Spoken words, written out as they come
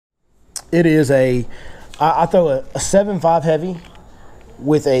It is I throw a 7.5 heavy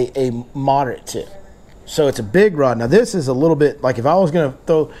with a moderate tip. So it's a big rod. Now this is a little bit like if I was gonna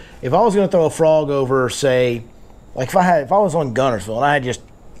throw a frog over, say, like if I was on Gunnersville and I had just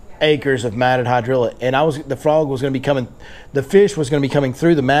acres of matted hydrilla, and the frog was going to be coming, the fish was going to be coming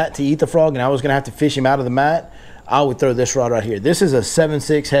through the mat to eat the frog, and I was going to have to fish him out of the mat, I would throw this rod right here. This is a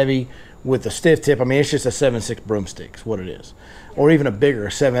 7.6 heavy with a stiff tip. I mean, it's just a 7.6 broomstick is what it is, or even a bigger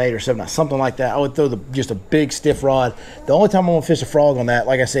 7.8 or 7.9, something like that. I would throw just a big stiff rod. The only time I'm going to fish a frog on that,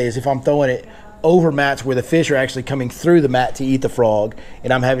 like I say, is if I'm throwing it over mats where the fish are actually coming through the mat to eat the frog,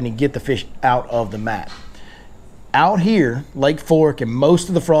 and I'm having to get the fish out of the mat. Out here, Lake Fork, and most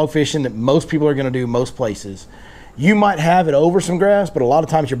of the frog fishing that most people are going to do most places, you might have it over some grass, but a lot of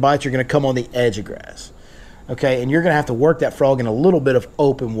times your bites are going to come on the edge of grass. Okay, and you're going to have to work that frog in a little bit of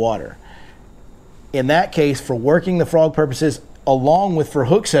open water. In that case, for working the frog purposes, along with for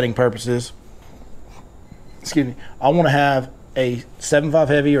hook setting purposes, excuse me, I want to have a 7.5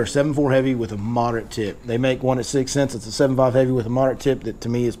 heavy or 7.4 heavy with a moderate tip. They make one at 6 cents. It's a 7.5 heavy with a moderate tip that to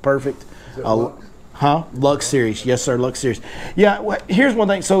me is perfect. Lux Series. Yes, sir, Lux Series. Yeah, well, here's one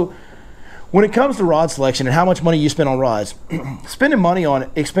thing. So when it comes to rod selection and how much money you spend on rods, spending money on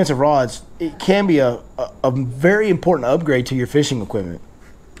expensive rods, it can be a very important upgrade to your fishing equipment.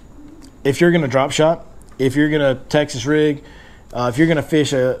 If you're going to drop shot, if you're going to Texas rig, if you're going to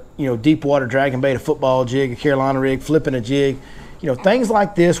fish a deep water dragon bait, a football jig, a Carolina rig, flipping a jig, things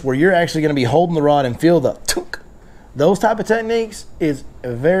like this where you're actually going to be holding the rod and feel the tunk, those type of techniques is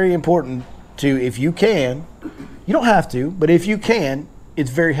very important. If you can, you don't have to, but if you can, it's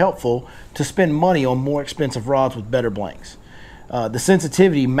very helpful to spend money on more expensive rods with better blanks. The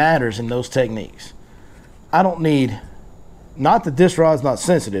sensitivity matters in those techniques. I don't need, not that this rod's not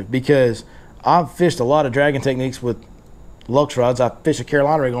sensitive, because I've fished a lot of dragon techniques with Lux rods. I fish a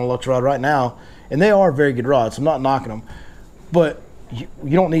Carolina rig on a Lux rod right now, and they are very good rods, so I'm not knocking them. But you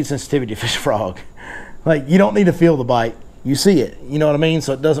don't need sensitivity to fish a frog. Like, you don't need to feel the bite. You see it, you know what I mean?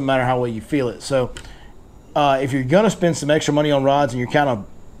 So it doesn't matter how well you feel it. So if you're going to spend some extra money on rods and you're kind of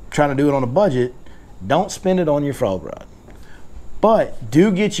trying to do it on a budget, don't spend it on your frog rod. But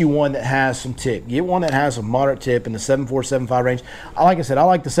do get you one that has some tip. Get one that has a moderate tip in the 7.4, 7.5 range. Like I said, I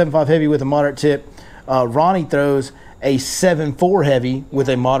like the 7.5 heavy with a moderate tip. Ronnie throws a 7.4 heavy with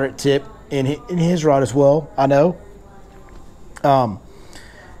a moderate tip in his rod as well, I know.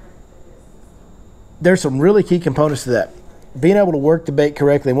 There's some really key components to that. Being able to work the bait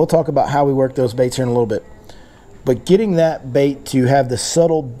correctly, and we'll talk about how we work those baits here in a little bit. But getting that bait to have the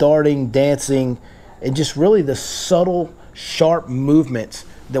subtle darting, dancing, and just really the subtle, sharp movements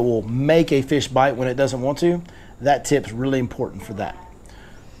that will make a fish bite when it doesn't want to, that tip's really important for that.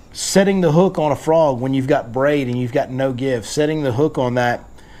 Setting the hook on a frog when you've got braid and you've got no give, setting the hook on that,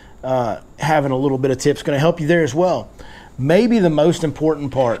 having a little bit of tip's going to help you there as well. Maybe the most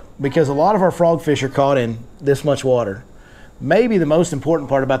important part, because a lot of our frog fish are caught in this much water, maybe the most important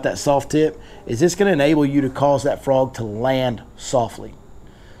part about that soft tip is it's going to enable you to cause that frog to land softly.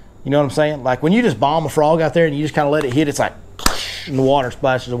 You know what I'm saying? Like when you just bomb a frog out there and you just kind of let it hit, it's like, and the water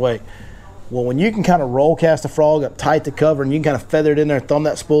splashes away. Well, when you can kind of roll cast a frog up tight to cover and you can kind of feather it in there, thumb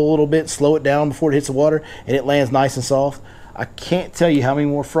that spool a little bit, slow it down before it hits the water, and it lands nice and soft, I can't tell you how many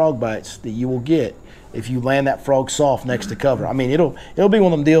more frog bites that you will get if you land that frog soft next to cover. I mean, it'll be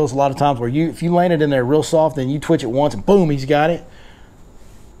one of them deals a lot of times where if you land it in there real soft and you twitch it once and boom, he's got it.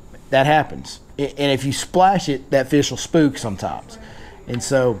 That happens. And if you splash it, that fish will spook sometimes. And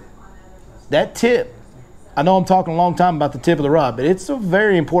so that tip, I know I'm talking a long time about the tip of the rod, but it's a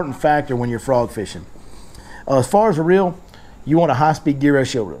very important factor when you're frog fishing. As far as a reel, you want a high-speed gear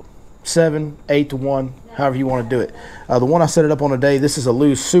ratio reel. 7, 8 to 1, however you want to do it. The one I set it up on today, this is a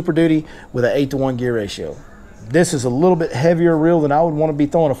Lew's Super Duty with an 8 to 1 gear ratio. This is a little bit heavier reel than I would want to be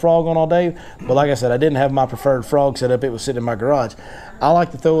throwing a frog on all day, but like I said, I didn't have my preferred frog set up. It was sitting in my garage. I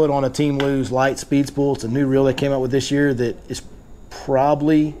like to throw it on a Team Lew's light speed spool. It's a new reel they came out with this year that is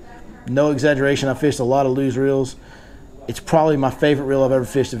probably, no exaggeration, I fished a lot of Lew's reels. It's probably my favorite reel I've ever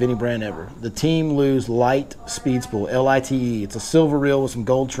fished of any brand ever. The Team Lew's Light Speed Spool, L-I-T-E. It's a silver reel with some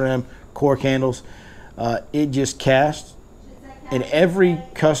gold trim, cork handles. It just casts, and every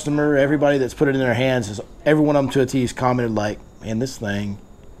customer, everybody that's put it in their hands, every one of them to a T has commented like, man, this thing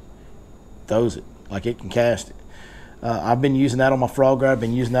throws it, like it can cast it. I've been using that on my frog rod. I've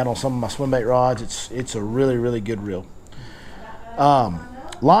been using that on some of my swim bait rods. It's a really, really good reel.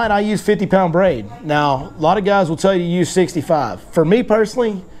 Line, I use 50-pound braid. Now, a lot of guys will tell you to use 65. For me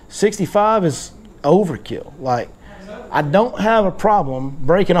personally, 65 is overkill. Like, I don't have a problem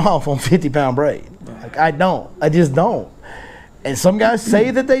breaking off on 50-pound braid. Like, I just don't. And some guys say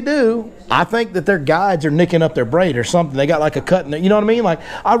that they do. I think that their guides are nicking up their braid or something. They got like a cut in it. You know what I mean? Like,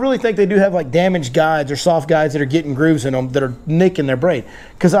 I really think they do have like damaged guides or soft guides that are getting grooves in them that are nicking their braid.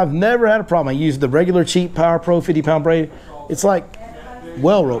 Because I've never had a problem. I use the regular cheap Power Pro 50-pound braid. It's like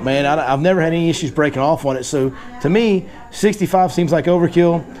well rope, man. I've never had any issues breaking off on it. So to me, 65 seems like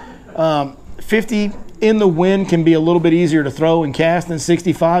overkill. 50 in the wind can be a little bit easier to throw and cast than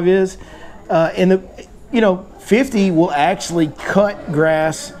 65 is. And 50 will actually cut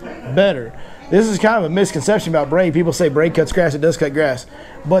grass better. This is kind of a misconception about braid. People say braid cuts grass. It does cut grass.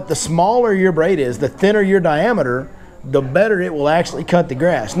 But the smaller your braid is, the thinner your diameter, the better it will actually cut the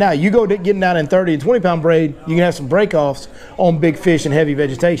grass. Now, you go getting down in 30 and 20-pound braid, you can have some break-offs on big fish and heavy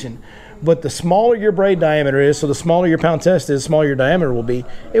vegetation. But the smaller your braid diameter is, so the smaller your pound test is, the smaller your diameter will be,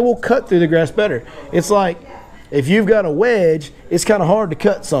 it will cut through the grass better. It's like, if you've got a wedge, it's kind of hard to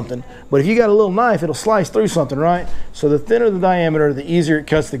cut something. But if you got a little knife, it'll slice through something, right? So the thinner the diameter, the easier it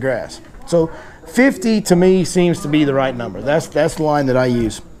cuts the grass. So 50 to me seems to be the right number. That's the line that I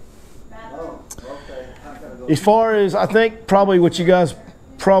use. As far as, I think probably what you guys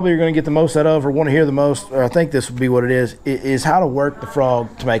probably are going to get the most out of or want to hear the most, or I think this would be what it is how to work the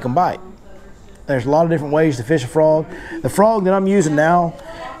frog to make them bite. There's a lot of different ways to fish a frog. The frog that I'm using now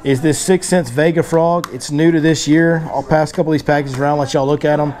is this 6th Sense Vega frog. It's new to this year. I'll pass a couple of these packages around, let y'all look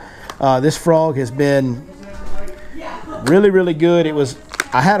at them. This frog has been really, really good.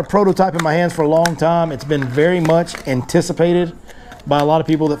 I had a prototype in my hands for a long time. It's been very much anticipated by a lot of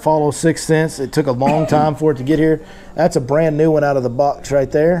people that follow 6th Sense. It took a long time for it to get here. That's a brand new one out of the box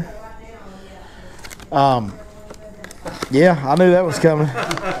right there. Yeah, I knew that was coming.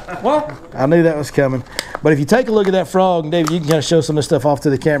 Well, I knew that was coming. But if you take a look at that frog, and David, you can kind of show some of this stuff off to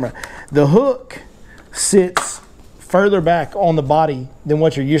the camera. The hook sits further back on the body than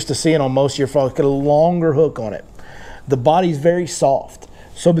what you're used to seeing on most of your frogs. It's got a longer hook on it. The body's very soft.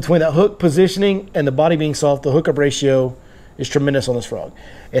 So between that hook positioning and the body being soft, the hookup ratio is tremendous on this frog.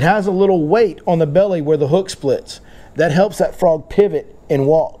 It has a little weight on the belly where the hook splits. That helps that frog pivot and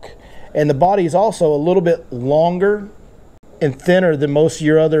walk. And the body is also a little bit longer and thinner than most of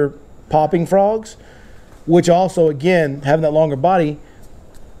your other popping frogs, which also, again, having that longer body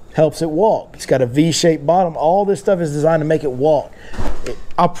helps it walk. It's got a V-shaped bottom. All this stuff is designed to make it walk.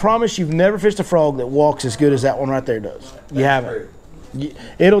 I promise you've never fished a frog that walks as good as that one right there does. You haven't.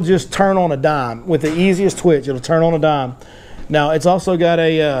 It'll just turn on a dime. With the easiest twitch, it'll turn on a dime. Now, it's also got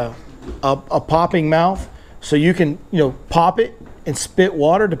a popping mouth, so you can pop it and spit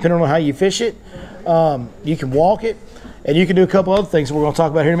water depending on how you fish it. You can walk it, and you can do a couple other things we're going to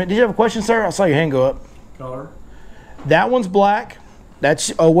talk about here in a minute. Did you have a question, sir? I saw your hand go up. Color? That one's black. That's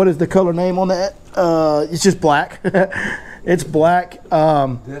what is the color name on that? It's just black. It's black.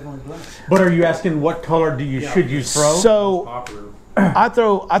 Definitely black. But are you asking what color should you throw? So I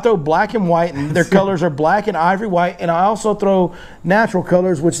throw black and white, and their colors are black and ivory white, and I also throw natural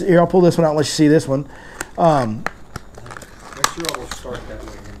colors. Which here, I'll pull this one out and let you see this one. Make sure I will start that way.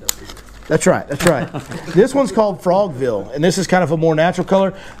 That's right. That's right. This one's called Frogville, and this is kind of a more natural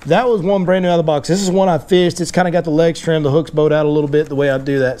color. That was one brand new out of the box. This is one I fished. It's kind of got the legs trimmed, the hooks bowed out a little bit the way I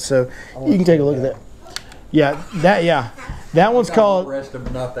do that. So you can take a look at that. Yeah, that one's called. Rest of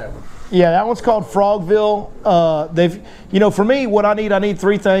them, not that one. Yeah, that one's called Frogville. For me, what I need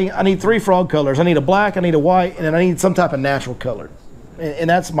three things. I need 3 frog colors. I need a black, I need a white, and then I need some type of natural color, and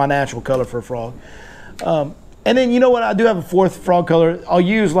that's my natural color for a frog. And then, you know what, I do have a 4th frog color. I'll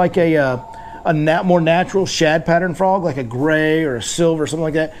use like a more natural shad pattern frog, like a gray or a silver, something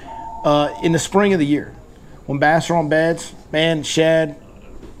like that, in the spring of the year. When bass are on beds, man, shad,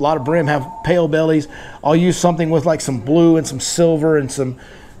 a lot of brim have pale bellies. I'll use something with like some blue and some silver and some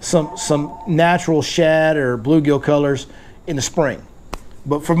natural shad or bluegill colors in the spring.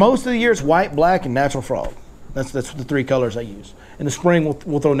 But for most of the year, it's white, black, and natural frog. That's the 3 colors I use. In the spring,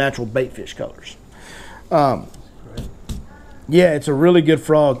 we'll throw natural bait fish colors. Yeah, it's a really good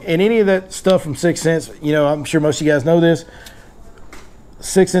frog. And any of that stuff from 6th Sense, I'm sure most of you guys know this.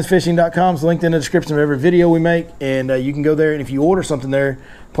 6thsensefishing.com is linked in the description of every video we make, and you can go there, and if you order something there,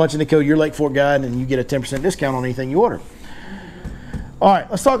 punch in the code Your Lake Fork Guide, and you get a 10% discount on anything you order. All right,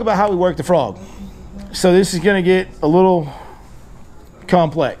 let's talk about how we work the frog. So this is going to get a little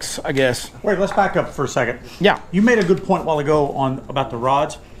complex, I guess. Wait, let's back up for a second. Yeah. You made a good point a while ago about the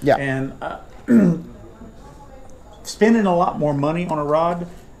rods. Yeah. And spending a lot more money on a rod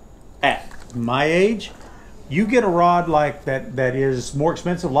at my age, you get a rod like that is more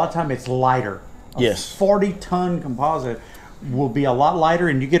expensive. A lot of time it's lighter. Yes. 40-ton composite will be a lot lighter,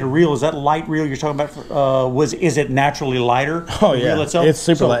 and you get a reel. Is that light reel you're talking about? Is it naturally lighter? Oh yeah, it's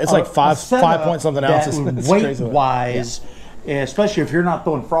super light. It's like five point something ounces. Weight wise especially if you're not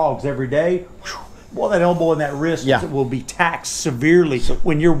throwing frogs every day. Well, that elbow and that wrist will be taxed severely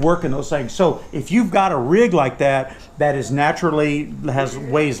when you're working those things. So if you've got a rig like that that is naturally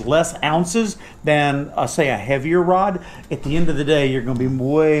weighs less ounces than say a heavier rod, at the end of the day you're going to be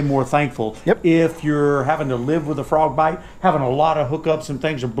way more thankful. If you're having to live with a frog bite, having a lot of hookups and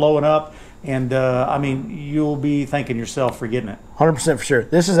things are blowing up, and I mean, you'll be thanking yourself for getting it. 100% for sure.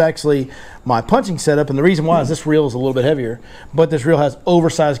 This is actually my punching setup, and the reason why is this reel is a little bit heavier, but this reel has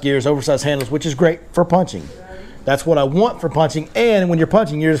oversized gears, oversized handles, which is great for punching. That's what I want for punching, and when you're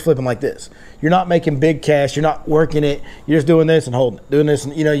punching, you're just flipping like this. You're not making big casts, you're not working it, you're just doing this and holding it, doing this,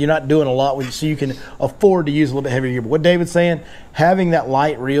 and you're not doing a lot, so you can afford to use a little bit heavier gear. But what David's saying, having that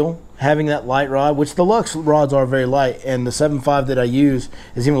light reel, having that light rod, which the Lux rods are very light, and the 7.5 that I use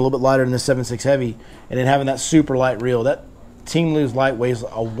is even a little bit lighter than the 7.6 heavy, and then having that super light reel, that Team Lose Light weighs,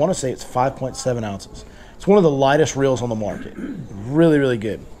 I want to say it's 5.7 ounces. It's one of the lightest reels on the market. Really, really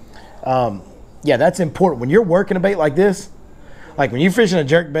good. Yeah, that's important. When you're working a bait like this, like when you're fishing a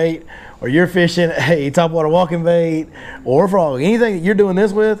jerk bait, or you're fishing a topwater walking bait, or frog, anything that you're doing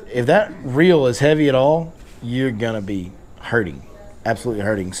this with, if that reel is heavy at all, you're going to be hurting. Absolutely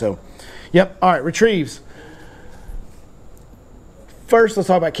hurting. So, yep. All right, retrieves. First, let's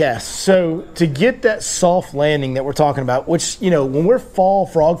talk about casts. So, to get that soft landing that we're talking about, which, when we're fall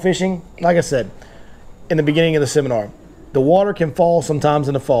frog fishing, like I said in the beginning of the seminar, the water can fall sometimes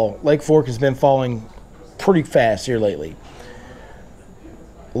in the fall. Lake Fork has been falling pretty fast here lately.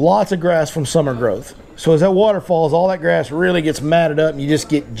 Lots of grass from summer growth. So as that water falls, all that grass really gets matted up and you just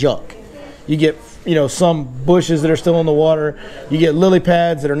get junk. You get, some bushes that are still in the water. You get lily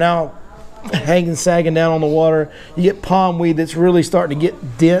pads that are now hanging, sagging down on the water. You get palmweed that's really starting to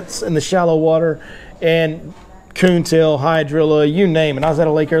get dense in the shallow water. And coontail, hydrilla, you name it. I was at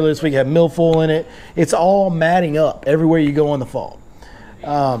a lake earlier this week, had milfoil in it. It's all matting up everywhere you go in the fall.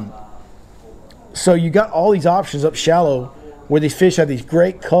 So you got all these options up shallow where these fish have these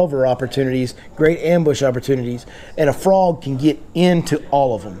great cover opportunities, great ambush opportunities, and a frog can get into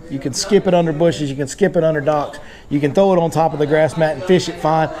all of them. You can skip it under bushes, you can skip it under docks, you can throw it on top of the grass mat and fish it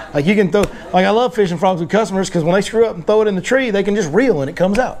fine. Like you can throw, like I love fishing frogs with customers because when they screw up and throw it in the tree, they can just reel and it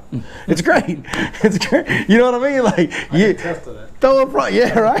comes out. It's great. It's great. You know what I mean? Like you throw a frog,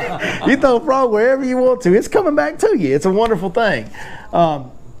 yeah, right? You throw a frog wherever you want to, it's coming back to you. It's a wonderful thing.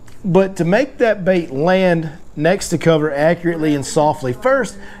 But to make that bait land next to cover accurately and softly,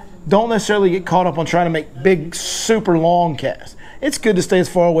 first, don't necessarily get caught up on trying to make big, super long casts. It's good to stay as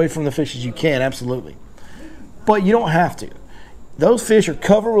far away from the fish as you can, absolutely. But you don't have to. Those fish are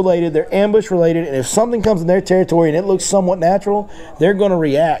cover related, they're ambush related, and if something comes in their territory and it looks somewhat natural, they're going to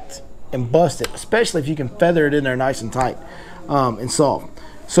react and bust it, especially if you can feather it in there nice and tight and soft.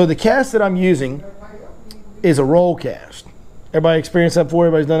 So the cast that I'm using is a roll cast. Everybody experienced that before?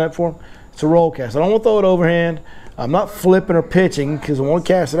 Everybody's done that before? It's a roll cast. I don't want to throw it overhand. I'm not flipping or pitching because I want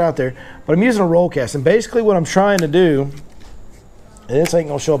to cast it out there, but I'm using a roll cast. And basically what I'm trying to do, and this ain't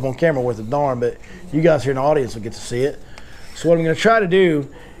going to show up on camera worth a darn, but you guys here in the audience will get to see it. So what I'm going to try to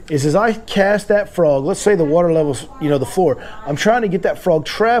do is as I cast that frog, let's say the water level's, the floor, I'm trying to get that frog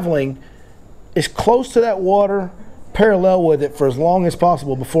traveling as close to that water, parallel with it for as long as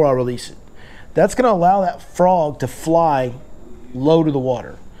possible before I release it. That's going to allow that frog to fly low to the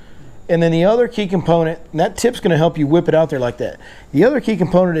water. And then the other key component, and that tip's going to help you whip it out there like that. The other key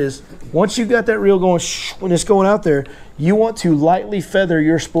component is once you've got that reel going, when it's going out there, you want to lightly feather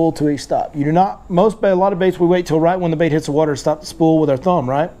your spool to a stop. You do not, a lot of baits we wait till right when the bait hits the water to stop the spool with our thumb,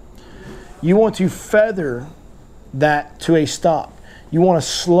 right? You want to feather that to a stop. You want to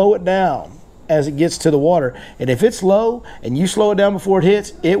slow it down as it gets to the water. And if it's low and you slow it down before it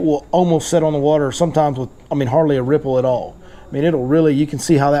hits, it will almost set on the water sometimes with, hardly a ripple at all. It'll really, you can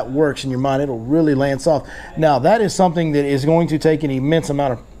see how that works in your mind. It'll really land soft. Now, that is something that is going to take an immense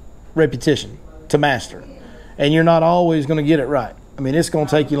amount of repetition to master. And you're not always going to get it right. It's going to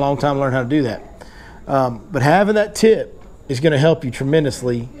take you a long time to learn how to do that. But having that tip is going to help you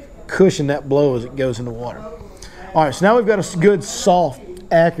tremendously cushion that blow as it goes in the water. All right, so now we've got a good, soft,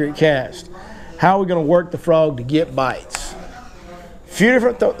 accurate cast. How are we going to work the frog to get bites? Few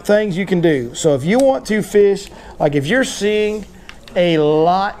different things you can do. So if you want to fish, like if you're seeing a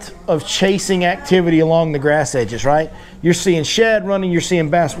lot of chasing activity along the grass edges, right? You're seeing shad running, you're seeing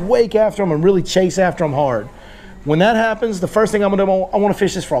bass wake after them and really chase after them hard. When that happens, the first thing I'm gonna do, I wanna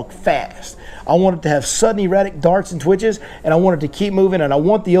fish this frog fast. I want it to have sudden erratic darts and twitches, and I want it to keep moving, and I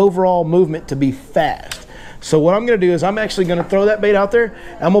want the overall movement to be fast. So what I'm going to do is I'm actually going to throw that bait out there.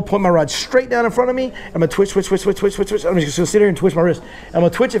 I'm going to point my rod straight down in front of me. I'm going to twitch. I'm just going to sit here and twitch my wrist. I'm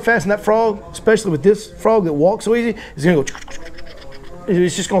going to twitch it fast, and that frog, especially with this frog that walks so easy, is going to go.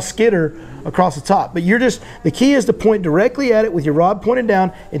 It's just going to skitter across the top. But the key is to point directly at it with your rod pointed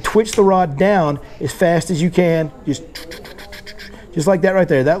down and twitch the rod down as fast as you can. Just like that right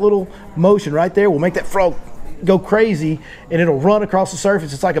there. That little motion right there will make that frog go crazy, and it'll run across the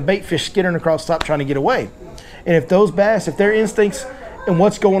surface. It's like a bait fish skittering across the top trying to get away. And if those bass, if their instincts and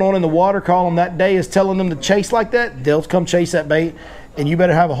what's going on in the water column that day is telling them to chase like that, they'll come chase that bait, and you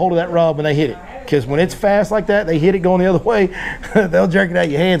better have a hold of that rod when they hit it. Because when it's fast like that, they hit it going the other way, they'll jerk it out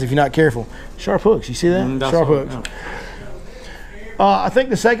of your hands if you're not careful. Sharp hooks, you see that? Sharp hooks. Yeah. I think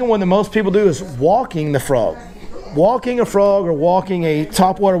the second one that most people do is walking the frog. Walking a frog or walking a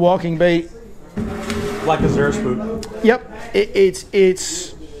topwater walking bait. Like a Zara spook. Yep.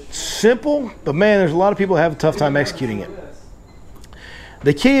 It's simple, but man, there's a lot of people that have a tough time executing it.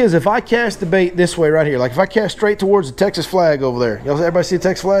 The key is if I cast the bait this way right here, like if I cast straight towards the Texas flag over there, everybody see the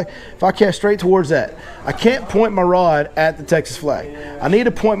Texas flag? If I cast straight towards that, I can't point my rod at the Texas flag. I need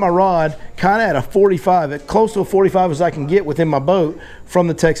to point my rod kind of at a 45, as close to a 45 as I can get within my boat from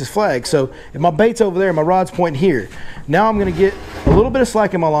the Texas flag. So if my bait's over there, my rod's pointing here. Now I'm going to get a little bit of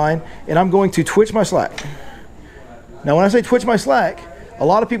slack in my line, and I'm going to twitch my slack. Now when I say twitch my slack, a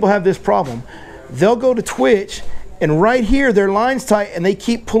lot of people have this problem. They'll go to twitch, and right here, their line's tight, and they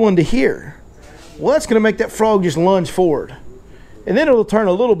keep pulling to here. Well, that's going to make that frog just lunge forward. And then it'll turn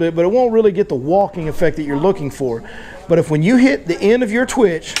a little bit, but it won't really get the walking effect that you're looking for. But if when you hit the end of your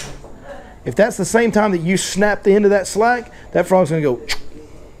twitch, if that's the same time that you snap the end of that slack, that frog's going to go.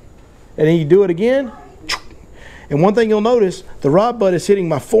 And then you do it again. And one thing you'll notice, the rod butt is hitting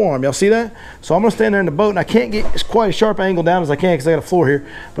my forearm. Y'all see that? So I'm going to stand there in the boat, and I can't get as quite a sharp angle down as I can because I got a floor here.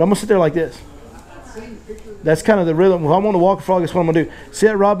 But I'm going to sit there like this. That's kind of the rhythm. If I want to walk a frog, that's what I'm going to do. See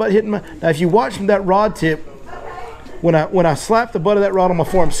that rod butt hitting my... Now, if you watch that rod tip, when I slap the butt of that rod on my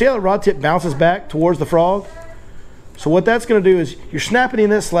forearm, see how the rod tip bounces back towards the frog? So what that's going to do is you're snapping in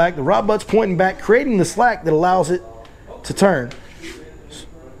that slack, the rod butt's pointing back, creating the slack that allows it to turn.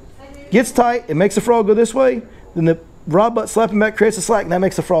 Gets tight, it makes the frog go this way, then the rod butt slapping back creates a slack, and that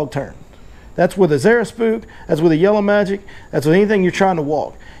makes the frog turn. That's with a Zara spook, that's with a Yellow Magic, that's with anything you're trying to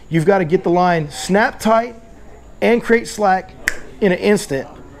walk. You've got to get the line snap tight and create slack in an instant,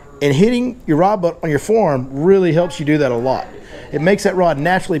 and hitting your rod butt on your forearm really helps you do that a lot. It makes that rod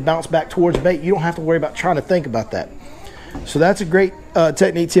naturally bounce back towards bait. You don't have to worry about trying to think about that. So that's a great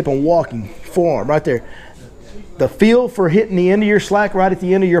technique tip on walking forearm right there. The feel for hitting the end of your slack right at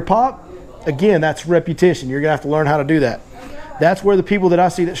the end of your pop, again, that's repetition. You're gonna have to learn how to do that. That's where the people that I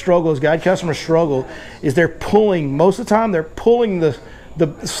see that struggle, as guide customers struggle, is they're pulling, most of the time they're pulling the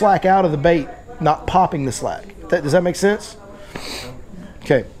slack out of the bait, not popping the slack. Does that make sense?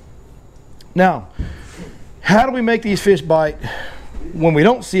 Okay. Now, how do we make these fish bite when we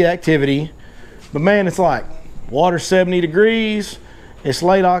don't see activity? But man, it's like water's 70 degrees, it's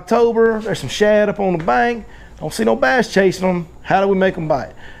late October, there's some shad up on the bank, don't see no bass chasing them. How do we make them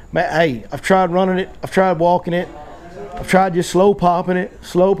bite? Man, hey, I've tried running it, I've tried walking it, I've tried just slow popping it,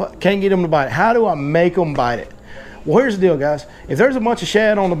 can't get them to bite it. How do I make them bite it? Well, here's the deal, guys. If there's a bunch of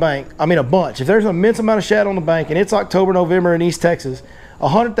shad on the bank, I mean a bunch, if there's an immense amount of shad on the bank and it's October, November in East Texas,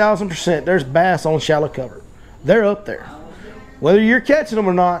 100,000% there's bass on shallow cover. They're up there. Whether you're catching them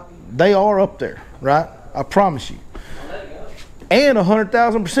or not, they are up there, right? I promise you. And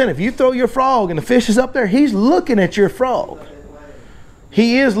 100,000%, if you throw your frog and the fish is up there, he's looking at your frog.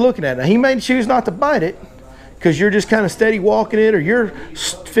 He is looking at it. Now, he may choose not to bite it because you're just kind of steady walking it or you're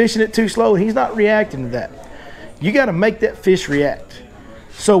fishing it too slow and he's not reacting to that. You got to make that fish react.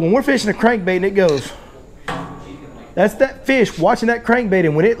 So when we're fishing a crankbait and it goes, that's that fish watching that crankbait,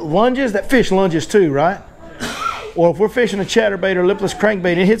 and when it lunges, that fish lunges too, right? Or if we're fishing a chatterbait or lipless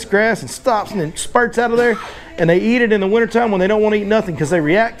crankbait, it hits grass and stops and then spurts out of there, and they eat it in the wintertime when they don't want to eat nothing because they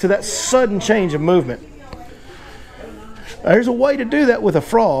react to that sudden change of movement. There's a way to do that with a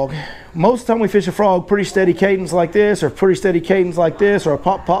frog. Most of the time we fish a frog, pretty steady cadence like this, or pretty steady cadence like this, or a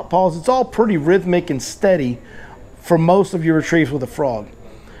pop, pop, pause. It's all pretty rhythmic and steady for most of your retrieves with a frog.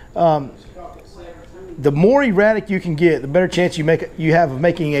 The more erratic you can get, the better chance you have of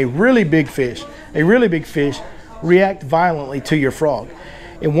making a really big fish react violently to your frog.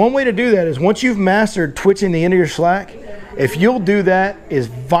 And one way to do that is once you've mastered twitching the end of your slack, if you'll do that as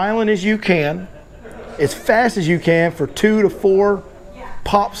violent as you can, as fast as you can for 2 to 4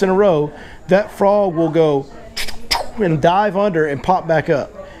 pops in a row, that frog will go and dive under and pop back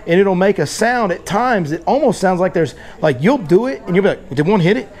up. and it'll make a sound at times. It almost sounds like there's, like, you'll do it and you'll be like, did one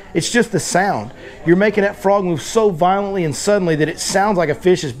hit it? It's just the sound. You're making that frog move so violently and suddenly that it sounds like a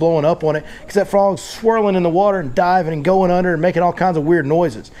fish is blowing up on it, because that frog's swirling in the water and diving and going under and making all kinds of weird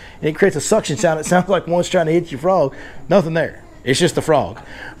noises. And it creates a suction sound. It sounds like one's trying to hit your frog. Nothing there. It's just the frog.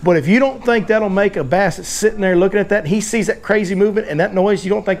 But if you don't think that'll make a bass that's sitting there looking at that, and he sees that crazy movement and that noise, you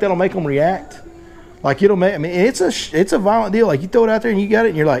don't think that'll make him react? Like, it'll make, I mean, it's a violent deal. Like, you throw it out there and you got it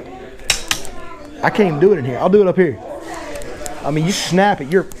and you're like, I can't even do it in here. I'll do it up here. I mean, you snap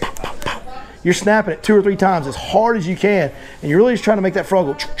it. You're snapping it 2 or 3 times as hard as you can, and you're really just trying to make that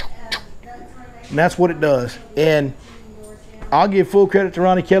frog go, and that's what it does. And I'll give full credit to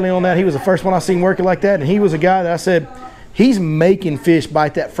Ronnie Kelly on that. He was the first one I seen working like that, and he was a guy that I said, he's making fish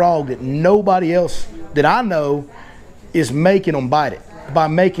bite that frog that nobody else that I know is making them bite it, by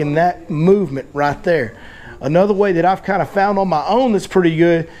making that movement right there. Another way that I've kind of found on my own that's pretty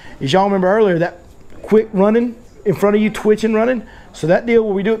good is, y'all remember earlier, that quick running in front of you, twitching running. So that deal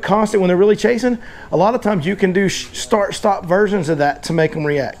where we do it constant when they're really chasing, a lot of times you can do start-stop versions of that to make them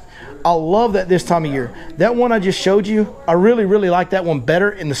react. I love that this time of year. That one I just showed you, I really, really like that one better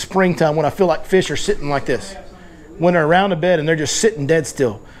in the springtime when I feel like fish are sitting like this. When they're around the bed and they're just sitting dead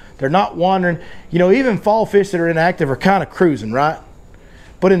still. They're not wandering. You know, even fall fish that are inactive are kind of cruising, right?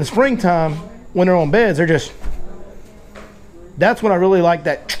 But in the springtime, when they're on beds, they're just, that's when I really like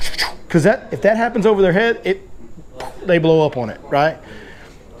that, because that, if that happens over their head, they blow up on it, right?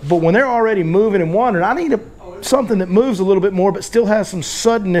 But when they're already moving and wandering, I need something that moves a little bit more but still has some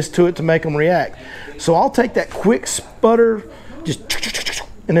suddenness to it to make them react. So I'll take that quick sputter, just,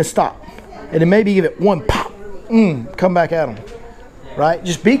 and then stop. And then maybe give it one pop, come back at them, right?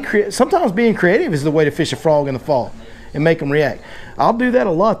 Just be creative. Sometimes being creative is the way to fish a frog in the fall and make them react. I'll do that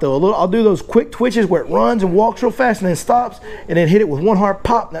a lot though. I'll do those quick twitches where it runs and walks real fast and then stops, and then hit it with one hard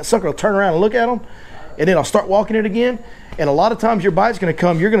pop, and that sucker will turn around and look at them, and then I'll start walking it again. And a lot of times your bite's going to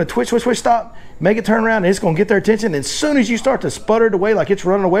come, you're going to twitch, stop, make it turn around, and it's going to get their attention. And as soon as you start to sputter it away like it's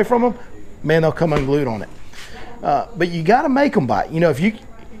running away from them, man, they'll come unglued on it. But you got to make them bite. You know,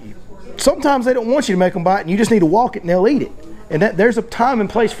 sometimes they don't want you to make them bite, and you just need to walk it and they'll eat it. And there's a time and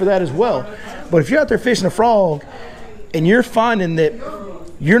place for that as well. But if you're out there fishing a frog and you're finding that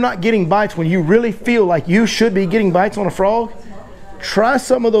you're not getting bites when you really feel like you should be getting bites on a frog, try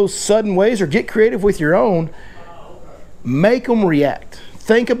some of those sudden ways or get creative with your own. Make them react.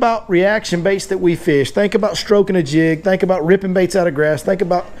 Think about reaction baits that we fish. Think about stroking a jig. Think about ripping baits out of grass. Think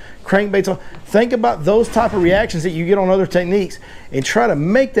about crankbaits. Think about those type of reactions that you get on other techniques, and try to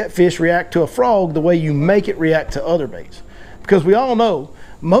make that fish react to a frog the way you make it react to other baits. Because we all know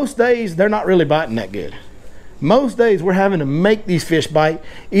most days they're not really biting that good. Most days we're having to make these fish bite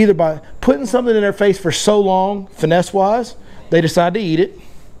either by putting something in their face for so long, finesse-wise, they decide to eat it.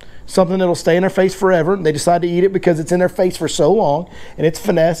 Something that'll stay in their face forever. They decide to eat it because it's in their face for so long, and it's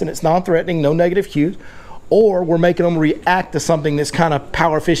finesse and it's non-threatening, no negative cues. Or we're making them react to something that's kind of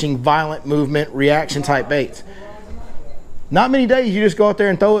power fishing, violent movement, reaction type baits. Not many days you just go out there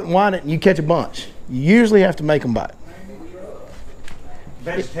and throw it and wind it and you catch a bunch. You usually have to make them bite.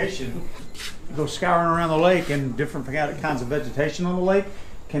 Vegetation, you go scouring around the lake, and different kinds of vegetation on the lake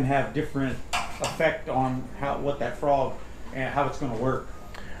can have different effect on what that frog and how it's going to work.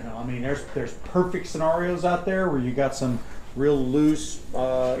 You know, I mean, there's perfect scenarios out there where you got some real loose,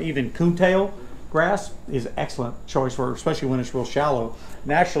 even coontail grass is an excellent choice for, especially when it's real shallow.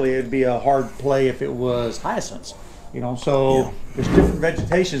 Naturally, it'd be a hard play if it was hyacinths. You know, so yeah. There's different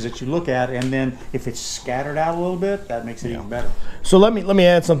vegetations that you look at, and then if it's scattered out a little bit, that makes it even better. So let me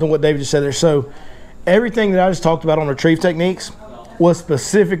add something to what David just said there. So everything that I just talked about on retrieve techniques was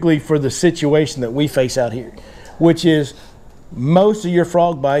specifically for the situation that we face out here, which is most of your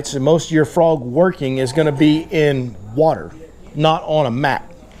frog bites and most of your frog working is going to be in water, not on a mat.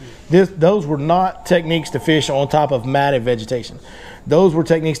 Those were not techniques to fish on top of matted vegetation. Those were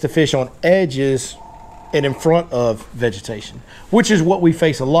techniques to fish on edges and in front of vegetation, which is what we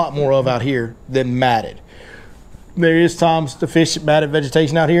face a lot more of out here than matted. There is times to fish matted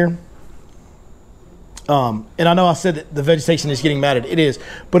vegetation out here. And I know I said that the vegetation is getting matted. It is,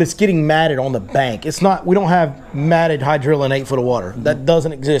 but it's getting matted on the bank. It's not, we don't have matted hydrilla in 8 foot of water. That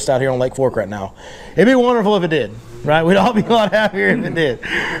doesn't exist out here on Lake Fork right now. It'd be wonderful if it did, right? We'd all be a lot happier if it did,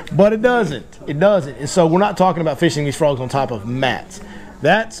 but it doesn't. It doesn't. And so we're not talking about fishing these frogs on top of mats.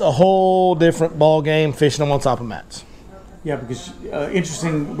 That's a whole different ball game, fishing them on top of mats. Yeah, because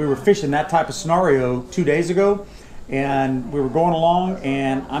interesting, we were fishing that type of scenario 2 days ago, and we were going along,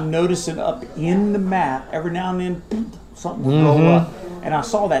 and I'm noticing up in the mat, every now and then, something will blow up. And I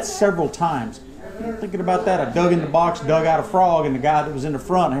saw that several times. thinking about that, I dug in the box, dug out a frog, and the guy that was in the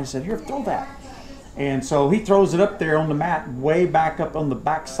front, I said, here, throw that. And so he throws it up there on the mat, way back up on the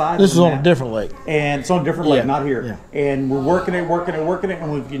back side. This is on a different lake. And it's on a different lake, not here. Yeah. And we're working it.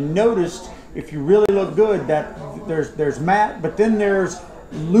 And if you noticed, if you really look good, that there's mat, but then there's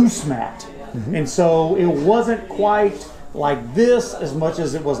loose mat. Mm-hmm. And so it wasn't quite like this as much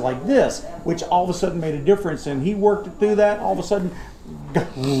as it was like this, which all of a sudden made a difference. And he worked it through that. All of a sudden,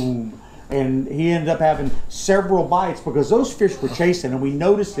 boom. And he ended up having several bites because those fish were chasing, and we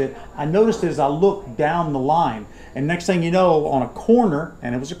noticed it. I noticed it as I looked down the line. And next thing you know, on a corner,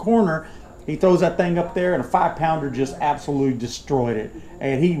 and it was a corner, he throws that thing up there, and a 5-pounder just absolutely destroyed it.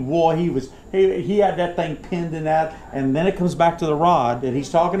 And he had that thing pinned in that. And then it comes back to the rod that he's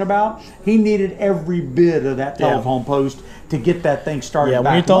talking about. He needed every bit of that telephone post to get that thing started. Yeah,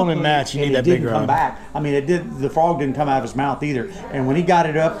 when you're throwing in mats, you need that big rod. It didn't come back. I mean, the frog didn't come out of his mouth either. And when he got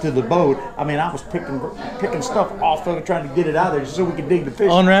it up to the boat, I mean, I was picking stuff off of it, trying to get it out of there just so we could dig the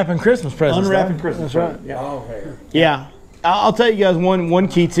fish. Unwrapping Christmas presents. Unwrapping Christmas. That's right. Yeah. Okay. Yeah. I'll tell you guys one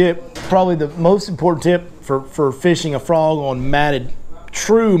key tip, probably the most important tip for fishing a frog on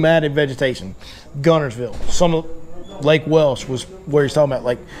true matted vegetation. Gunnersville. Some of Lake Welsh was where he's talking about.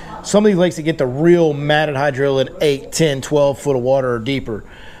 Like some of these lakes that get the real matted hydrilla at 8, 10, 12 foot of water or deeper.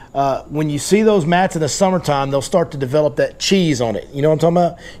 When you see those mats in the summertime, they'll start to develop that cheese on it. You know what I'm talking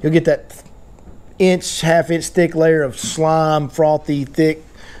about? You'll get that half-inch thick layer of slime, frothy, thick,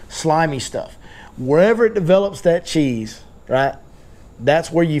 slimy stuff. Wherever it develops that cheese, right,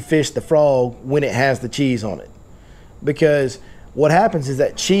 that's where you fish the frog when it has the cheese on it. Because what happens is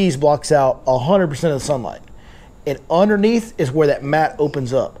that cheese blocks out 100% of the sunlight. And underneath is where that mat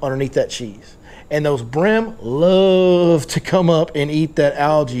opens up, underneath that cheese. And those brim love to come up and eat that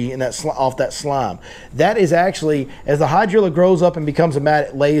algae and off that slime. That is actually, as the hydrilla grows up and becomes a mat,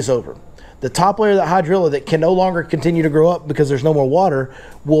 it lays over. The top layer of that hydrilla that can no longer continue to grow up because there's no more water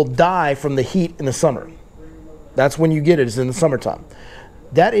will die from the heat in the summer. That's when you get it, is in the summertime.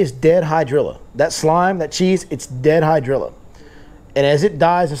 That is dead hydrilla. That slime, that cheese, it's dead hydrilla. And as it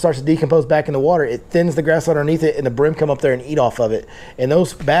dies and starts to decompose back in the water, it thins the grass underneath it and the brim come up there and eat off of it. And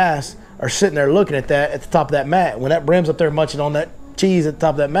those bass are sitting there looking at that at the top of that mat. When that brim's up there munching on that cheese at the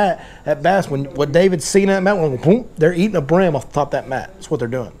top of that mat, that bass, what David's seen in that mat, boom, they're eating a brim off the top of that mat. That's what they're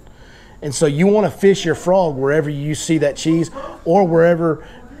doing. And so you want to fish your frog wherever you see that cheese, or wherever,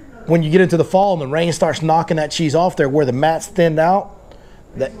 when you get into the fall and the rain starts knocking that cheese off there where the mat's thinned out,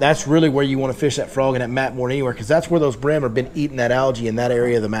 that's really where you want to fish that frog in that mat more than anywhere, because that's where those brim have been eating that algae in that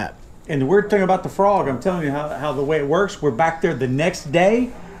area of the mat. And the weird thing about the frog, I'm telling you how the way it works, we're back there the next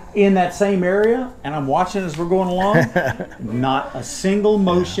day in that same area, and I'm watching as we're going along. Not a single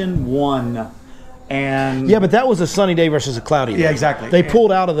motion, one. And yeah, but that was a sunny day versus a cloudy day. Yeah, exactly. They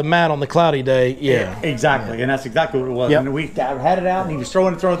pulled out of the mat on the cloudy day. Yeah, exactly. Yeah. And that's exactly what it was. Yep. And we had it out, and he was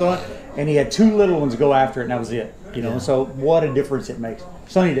throwing it, and he had two little ones go after it, and that was it. You know, so what a difference it makes.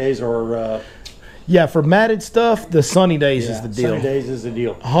 Sunny days are. Yeah, for matted stuff, the sunny days is the deal. Sunny days is the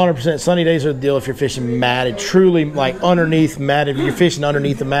deal. 100%. Sunny days are the deal if you're fishing matted. Truly, like underneath matted, if you're fishing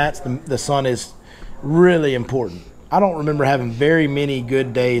underneath the mats, the sun is really important. I don't remember having very many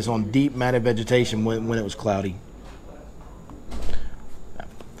good days on deep matted vegetation when it was cloudy.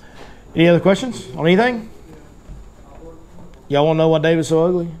 Any other questions on anything? Y'all want to know why David's so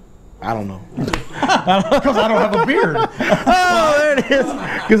ugly? I don't know. Because I don't have a beard. Oh, there it is.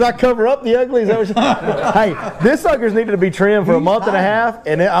 Because I cover up the ugly. Is that what hey, this sucker's needed to be trimmed for a month and a half,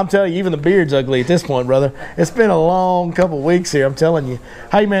 and I'm telling you, even the beard's ugly at this point, brother. It's been a long couple of weeks here, I'm telling you.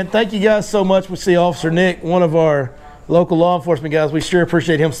 Hey, man, thank you guys so much. We see Officer Nick, one of our local law enforcement guys. We sure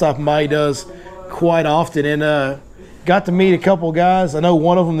appreciate him stopping by. He does quite often, and got to meet a couple of guys. I know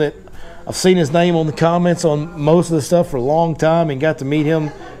one of them that I've seen his name on the comments on most of the stuff for a long time, and got to meet him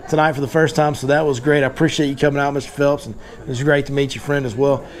tonight for the first time, so that was great. I appreciate you coming out, Mr. Phelps, and it was great to meet your friend as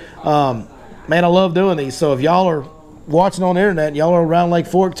well. Man, I love doing these, so if y'all are watching on the internet and y'all are around Lake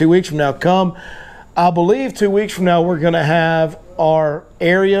Fork 2 weeks from now, come. I believe 2 weeks from now we're going to have our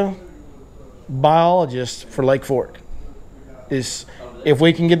area biologist for Lake Fork. If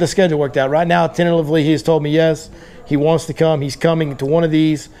we can get the schedule worked out. Right now, tentatively, he's told me yes, he wants to come. He's coming to one of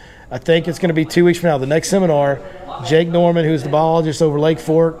these. I think it's going to be 2 weeks from now. The next seminar, Jake Norman, who's the biologist over Lake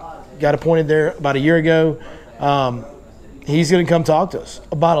Fork, got appointed there about a year ago. He's going to come talk to us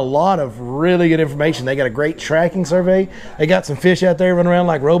about a lot of really good information. They got a great tracking survey. They got some fish out there running around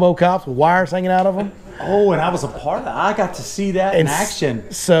like RoboCops with wires hanging out of them. Oh, and I was a part of that. I got to see that in action.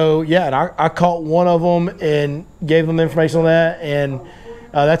 So, yeah, and I caught one of them and gave them the information on that. And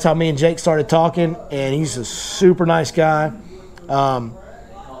that's how me and Jake started talking. And he's a super nice guy.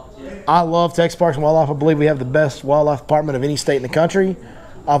 I love Texas Parks and Wildlife. I believe we have the best wildlife department of any state in the country.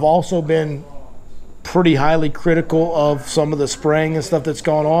 I've also been pretty highly critical of some of the spraying and stuff that's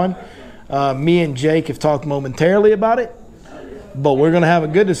gone on. Me and Jake have talked momentarily about it, but we're going to have a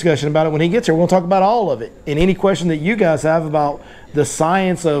good discussion about it when he gets here. We'll talk about all of it. And any question that you guys have about the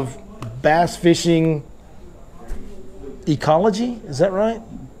science of bass fishing ecology, is that right?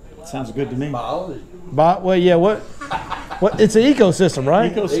 Sounds good to me. Well, yeah, what? It's an ecosystem,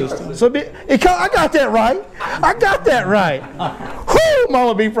 right? Ecosystem. So I got that right. I got that right. Whoo,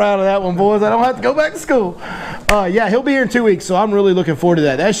 Mama be proud of that one, boys. I don't have to go back to school. Yeah, he'll be here in 2 weeks, so I'm really looking forward to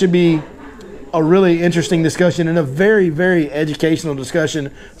that. That should be a really interesting discussion and a very, very educational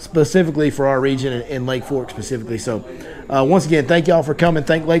discussion specifically for our region and Lake Fork specifically. So once again, thank y'all for coming.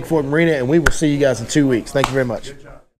 Thank Lake Fork Marina, and we will see you guys in 2 weeks. Thank you very much.